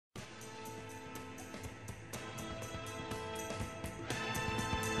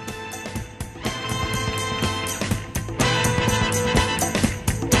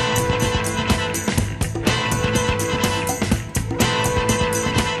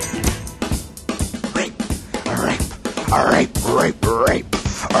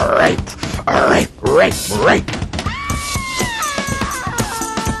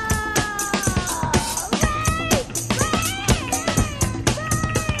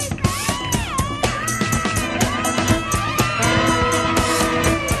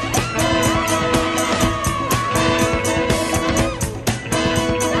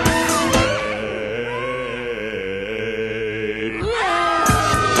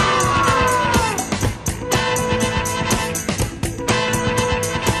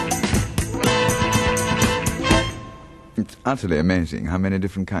utterly amazing how many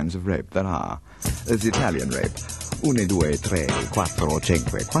different kinds of rape there are. There's Italian rape. 1, 2, 3, 4,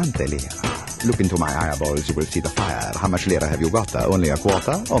 5, quante lira? Look into my eyeballs, you will see the fire. How much lira have you got? Only a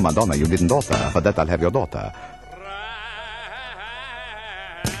quarter? Oh, Madonna, you didn't daughter. For that I'll have your daughter.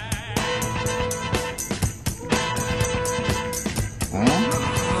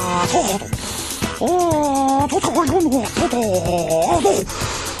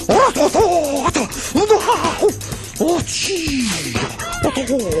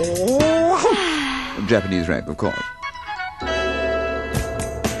 Japanese rape, of course.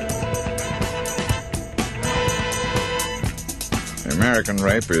 American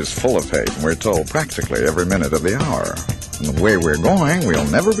rape is full of hate, and we're told practically every minute of the hour. And the way we're going, we'll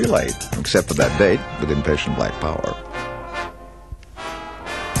never be late, except for that date with impatient black power.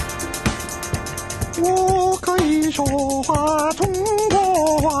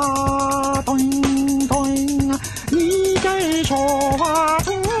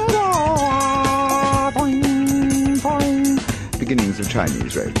 Beginnings of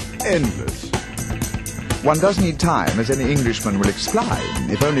Chinese rape. Endless. One does need time, as any Englishman will explain,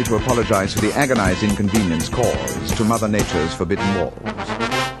 if only to apologize for the agonized inconvenience caused to Mother Nature's forbidden walls.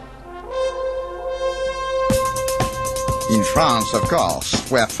 In France, of course,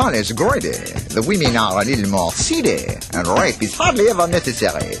 where fun is greedy, the women are a little more seedy, and rape is hardly ever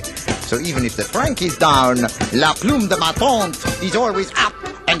necessary. So even if the franc is down, la plume de ma tante is always up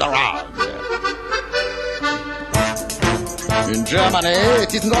and around. In Germany,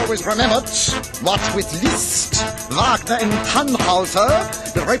 it isn't always remembered. What with Liszt, Wagner and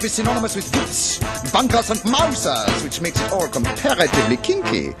Tannhauser, the rape is synonymous with wits, bunkers and mousers, which makes it all comparatively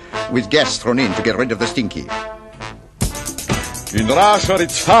kinky, with gas thrown in to get rid of the stinky. In Russia,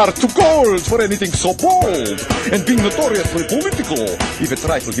 it's far too cold for anything so bold, and being notoriously political, if a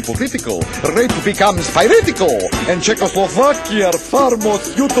trifle hypocritical, rape becomes piratical, and Czechoslovakia are far more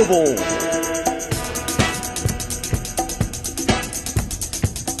suitable.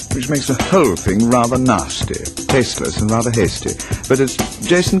 Which makes the whole thing rather nasty, tasteless and rather hasty. But as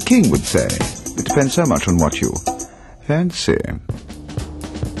Jason King would say, it depends so much on what you fancy.